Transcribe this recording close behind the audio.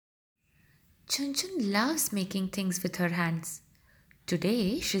Chunchun loves making things with her hands.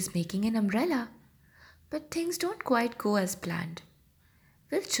 Today she's making an umbrella, but things don't quite go as planned.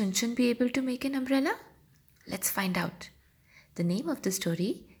 Will Chunchun be able to make an umbrella? Let's find out. The name of the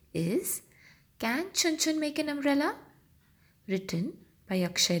story is Can Chunchun Make an Umbrella? Written by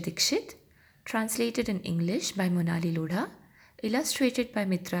Akshay Dikshit, translated in English by Monali Lodha, illustrated by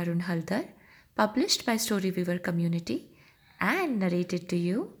Mitra Runhaldar, published by Storyweaver Community, and narrated to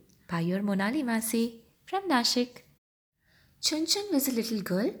you by your Monali Masi from Nashik. Chunchun was a little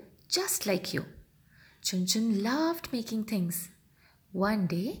girl just like you. Chunchun loved making things. One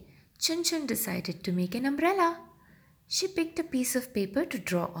day, Chunchun decided to make an umbrella. She picked a piece of paper to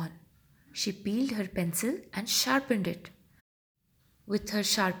draw on. She peeled her pencil and sharpened it. With her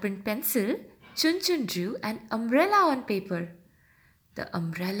sharpened pencil, Chunchun drew an umbrella on paper. The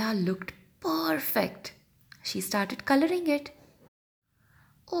umbrella looked perfect. She started coloring it.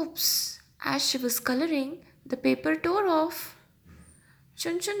 Oops! As she was coloring, the paper tore off.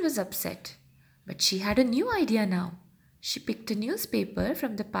 Chunchun was upset, but she had a new idea now. She picked a newspaper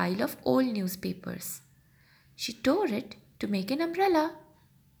from the pile of old newspapers. She tore it to make an umbrella.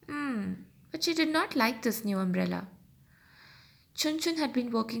 But she did not like this new umbrella. Chunchun had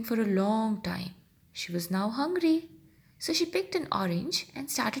been working for a long time. She was now hungry. So she picked an orange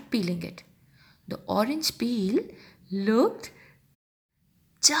and started peeling it. The orange peel looked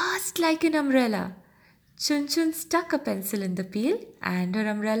just like an umbrella. Chunchun stuck a pencil in the peel and her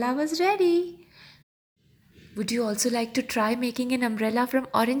umbrella was ready. Would you also like to try making an umbrella from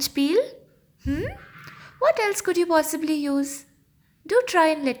orange peel? What else could you possibly use? Do try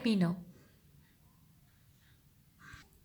and let me know.